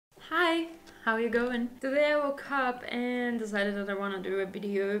how you going? Today I woke up and decided that I want to do a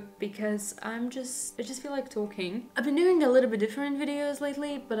video because I just feel like talking. I've been doing a little bit different videos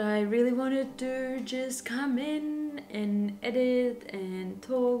lately, but I really wanted to just come in and edit and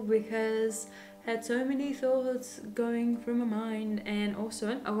talk because I had so many thoughts going through my mind, and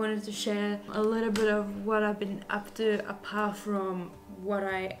also I wanted to share a little bit of what I've been up to apart from what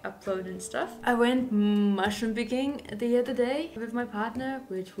I upload and stuff. I went mushroom picking the other day with my partner,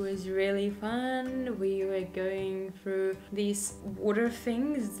 which was really fun. We were going through these water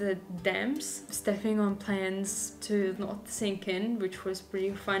things, the dams, stepping on plants to not sink in, which was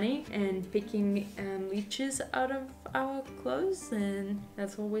pretty funny, and picking leeches out of our clothes, and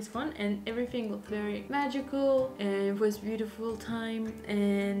that's always fun, and everything looked very magical and it was a beautiful time.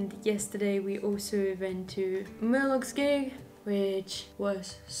 And yesterday we also went to Murloc's gig, which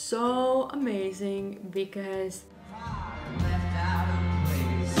was so amazing because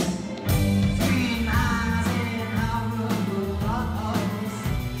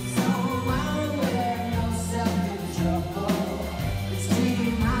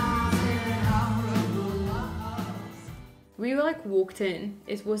we like walked in.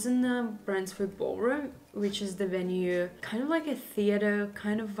 It was in the Brunswick Ballroom, which is the venue, kind of like a theater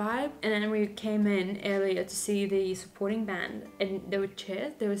kind of vibe. And then we came in earlier to see the supporting band, and there was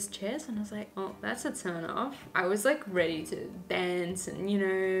chairs, and I was like, oh, that's a turn off. I was like ready to dance and, you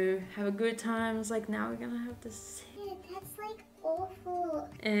know, have a good time. I was like, now we're gonna have to sit. Yeah, that's like awful.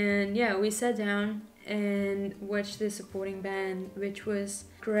 And yeah, we sat down and watched the supporting band, which was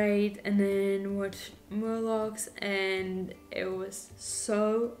great, and then watched Murlocs, and it was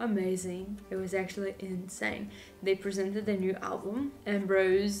so amazing. It was actually insane. They presented their new album, and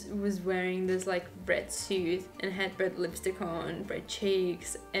Rose was wearing this like red suit and had red lipstick on, red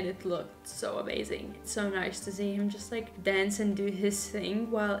cheeks, and it looked so amazing. It's so nice to see him just like dance and do his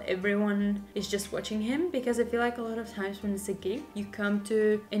thing while everyone is just watching him, because I feel like a lot of times when it's a gig, you come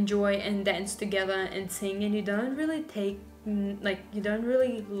to enjoy and dance together and sing, and you don't really you don't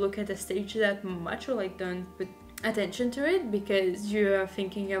really look at the stage that much, or like don't put attention to it because you are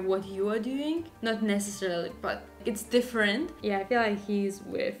thinking of what you are doing, not necessarily, but it's different. Yeah, I feel like he's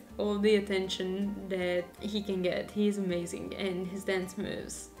with all the attention that he can get. He's amazing, and his dance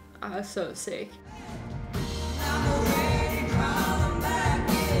moves are so sick.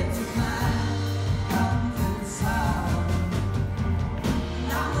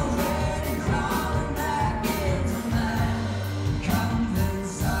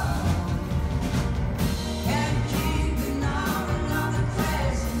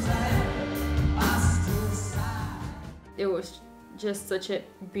 It was just such a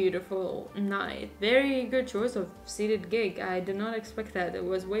beautiful night. Very good choice of seated gig. I did not expect that. It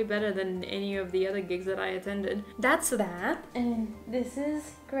was way better than any of the other gigs that I attended. That's that. And this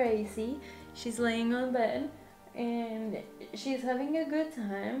is Gracie. She's laying on bed and she's having a good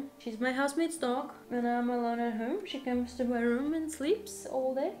time. She's my housemate's dog. When I'm alone at home, she comes to my room and sleeps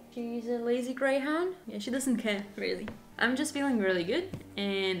all day. She's a lazy greyhound. Yeah, she doesn't care, really. I'm just feeling really good,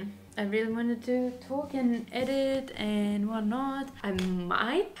 and I really wanted to talk and edit and whatnot. I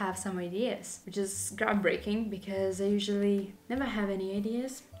might have some ideas, which is groundbreaking because I usually never have any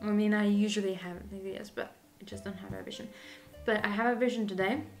ideas. I mean, I usually have ideas, but I just don't have a vision. But I have a vision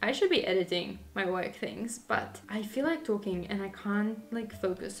today. I should be editing my work things, but I feel like talking and I can't like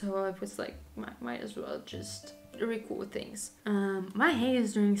focus, so I was like, might as well just record things. My hair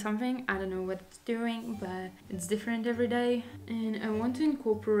is doing something. I don't know what it's doing, but it's different every day, and I want to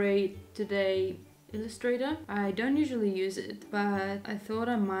incorporate today Illustrator. I don't usually use it, but I thought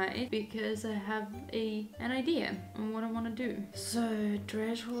I might because I have an idea on what I want to do. So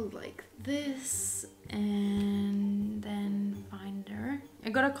threshold like this, and then Finder. I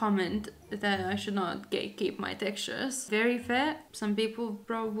got a comment that I should not gatekeep my textures. Very fair. Some people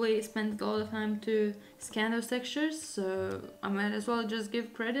probably spend a lot of time to scan those textures, so I might as well just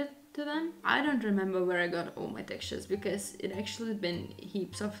give credit to them. I don't remember where I got all my textures because it actually been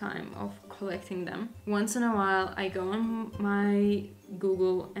heaps of time of collecting them. Once in a while I go on my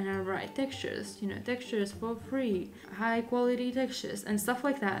Google and I write textures, you know, textures for free, high quality textures and stuff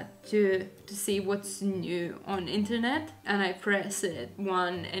like that to see what's new on internet, and I press it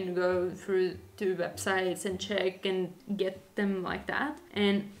one and go through to websites and check and get them like that.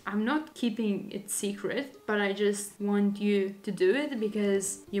 And I'm not keeping it secret, but I just want you to do it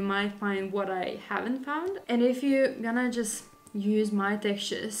because you might find what I haven't found. And if you're gonna just use my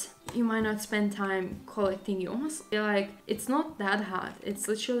textures, you might not spend time collecting yours. I feel like it's not that hard. It's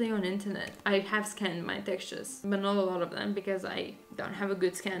literally on internet. I have scanned my textures, but not a lot of them because I don't have a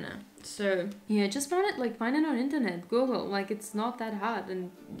good scanner. So yeah, just find it on internet, Google. Like, it's not that hard,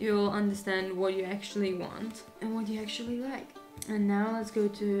 and you'll understand what you actually want and what you actually like. And now let's go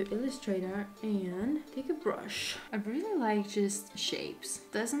to Illustrator and take a brush. I really like just shapes.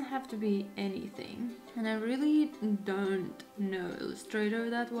 Doesn't have to be anything. And I really don't know Illustrator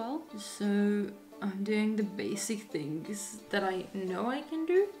that well, so I'm doing the basic things that I know I can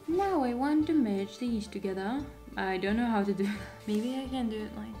do. Now I want to merge these together. I don't know how to do. Maybe I can do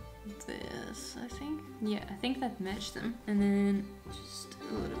it like this, I think. Yeah, I think that matched them. And then just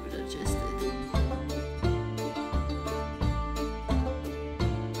a little bit adjusted.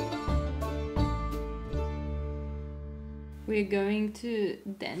 We're going to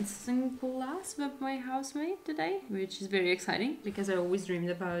dancing class with my housemate today, which is very exciting because I always dreamed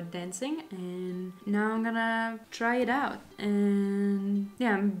about dancing, and now I'm gonna try it out. And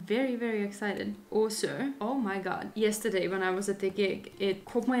yeah, I'm very, very excited. Also, oh my god, yesterday when I was at the gig, it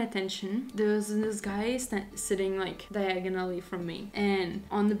caught my attention. There was this guy sitting like diagonally from me, and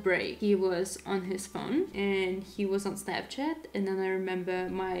on the break he was on his phone and he was on Snapchat. And then I remember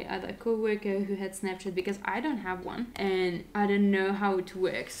my other co-worker who had Snapchat, because I don't have one and I don't know how it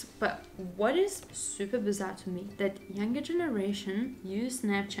works. But what is super bizarre to me, that younger generation use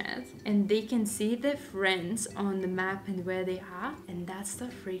Snapchat and they can see their friends on the map and where they are, and that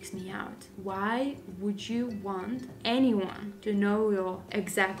stuff freaks me out. Why would you want anyone to know your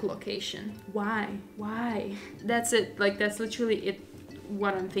exact location? Why? That's it. Like, that's literally it,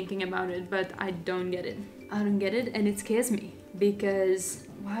 what I'm thinking about it, but I don't get it. I don't get it, and it scares me, because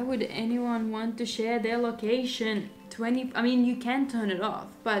why would anyone want to share their location? I mean, you can turn it off,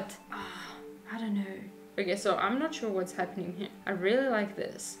 but I don't know. Okay, so I'm not sure what's happening here. I really like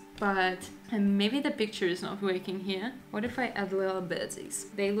this, but maybe the picture is not working here. What if I add little birdies?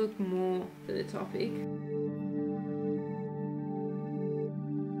 They look more to the topic.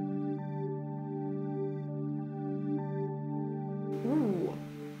 Ooh,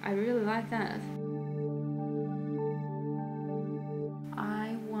 I really like that.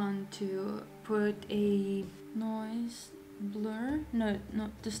 I want to put a noise blur, no,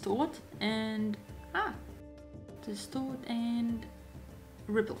 distort and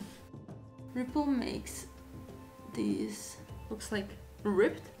ripple. Ripple makes these looks like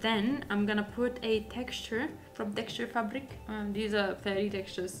ripped. Then I'm gonna put a texture from Texture Fabric. These are fairy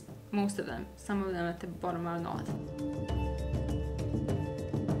textures, most of them. Some of them at the bottom are not.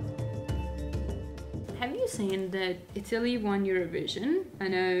 Have you seen that Italy won Eurovision? I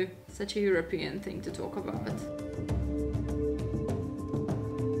know, such a European thing to talk about.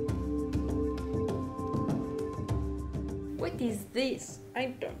 What is this?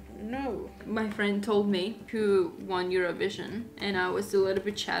 I don't know. My friend told me who won Eurovision, and I was a little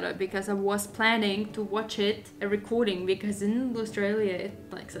bit shattered because I was planning to watch it, a recording, because in Australia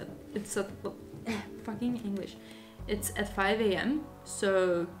it's fucking English. It's at 5 a.m.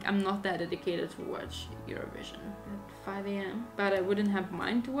 So I'm not that dedicated to watch Eurovision at 5 a.m. But I wouldn't have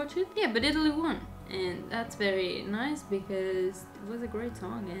mind to watch it. Yeah, but Italy won. And that's very nice because it was a great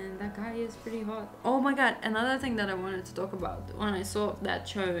song and that guy is pretty hot. Oh my god, another thing that I wanted to talk about when I saw that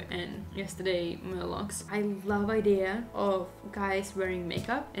show and yesterday Murlocs, I love idea of guys wearing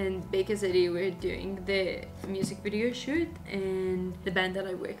makeup, and Baker City we're doing the music video shoot and the band that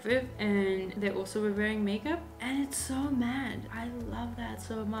I work with, and they also were wearing makeup, and it's so mad. I love that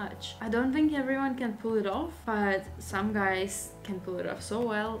so much. I don't think everyone can pull it off, but some guys can pull it off so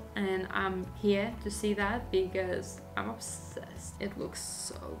well, and I'm here to see that because I'm obsessed. It looks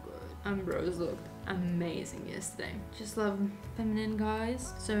so good. Ambrose looked amazing yesterday. Just love feminine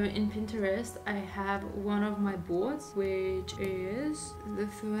guys. So in Pinterest I have one of my boards which is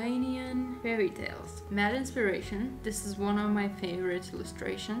Lithuanian fairy tales. Mad inspiration. This is one of my favorite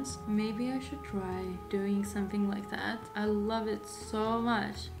illustrations. Maybe I should try doing something like that. I love it so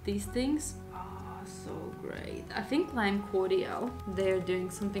much. These things are so great. I think Lime Cordial, they're doing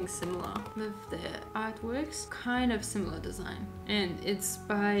something similar with their artworks. Kind of similar design. And it's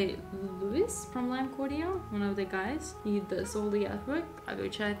by Louis from Lime Cordial, one of the guys. He does all the artwork,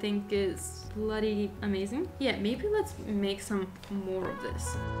 which I think is bloody amazing. Yeah, maybe let's make some more of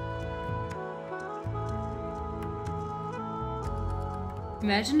this.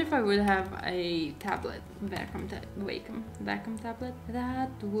 Imagine if I would have a tablet, vacuum tablet.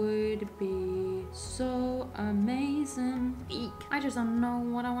 That would be so amazing. Eek. I just don't know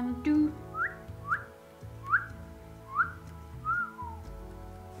what I want to do.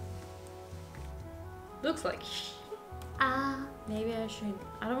 Looks like maybe I should.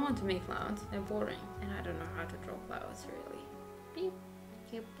 I don't want to make flowers. They're boring, and I don't know how to draw flowers really. Beep,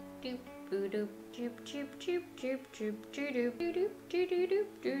 doop, doop. I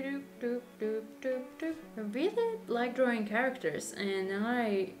really like drawing characters, and then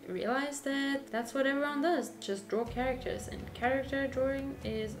I realized that that's what everyone does, just draw characters, and character drawing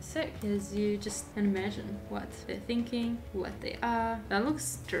is sick because you just can imagine what they're thinking, what they are. That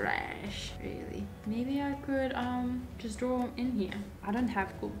looks trash, really. Maybe I could just draw in here. I don't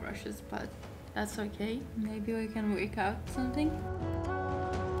have cool brushes, but that's okay. Maybe we can work out something.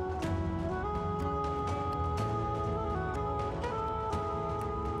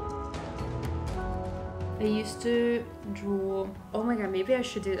 I used to draw, oh my god, maybe I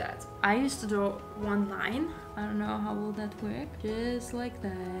should do that. I used to draw one line. I don't know how will that work. Just like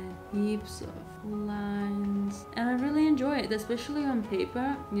that. Heaps of lines. And I really enjoy it, especially on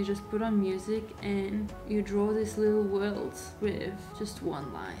paper. You just put on music and you draw these little worlds with just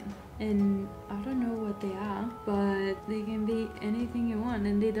one line. And I don't know what they are, but they can be anything you want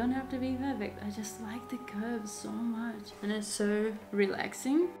and they don't have to be perfect. I just like the curves so much. And it's so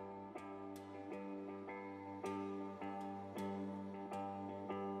relaxing.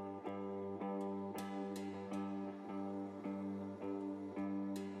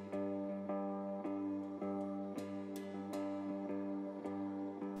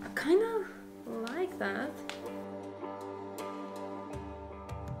 Kind of like that.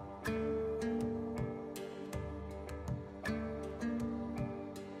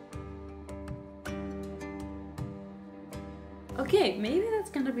 Okay, maybe that's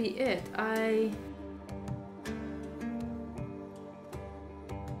gonna be it.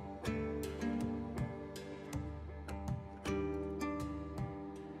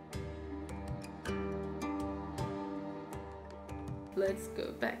 Let's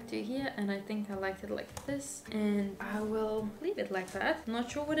go back to here, and I think I liked it like this, and I will leave it like that.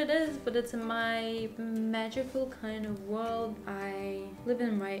 Not sure what it is, but it's my magical kind of world. I live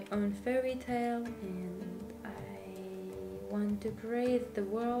in my own fairy tale, and I want to create the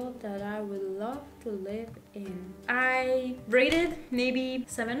world that I would love to live in. I rated maybe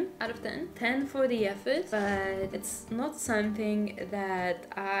 7 out of 10. 10 for the effort, but it's not something that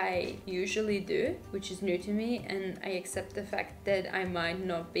I usually do, which is new to me, and I accept the fact that I might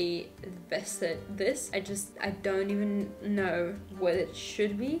not be the best at this. I don't even know what it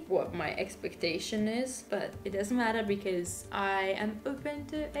should be, what my expectation is, but it doesn't matter because I am open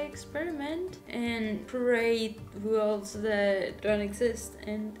to experiment and create worlds that don't exist,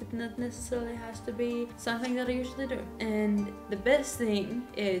 and it not necessarily has to be something that I usually do. And the best thing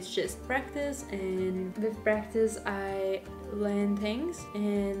is just practice, and with practice I learn things,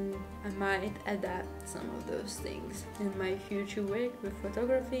 and I might adapt some of those things in my future work with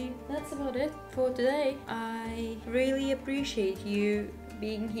photography. That's about it for today. I really appreciate you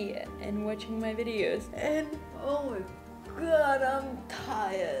being here and watching my videos, and oh my god, I'm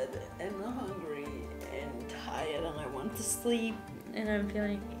tired and hungry and tired and I want to sleep, and I'm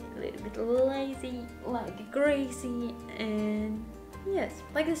feeling a little bit lazy like crazy. And yes,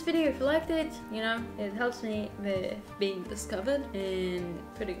 like this video if you liked it, you know, it helps me with being discovered and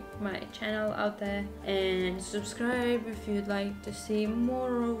putting my channel out there, and subscribe if you'd like to see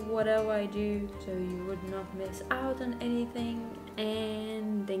more of whatever I do so you would not miss out on anything.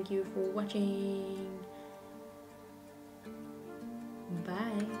 And thank you for watching.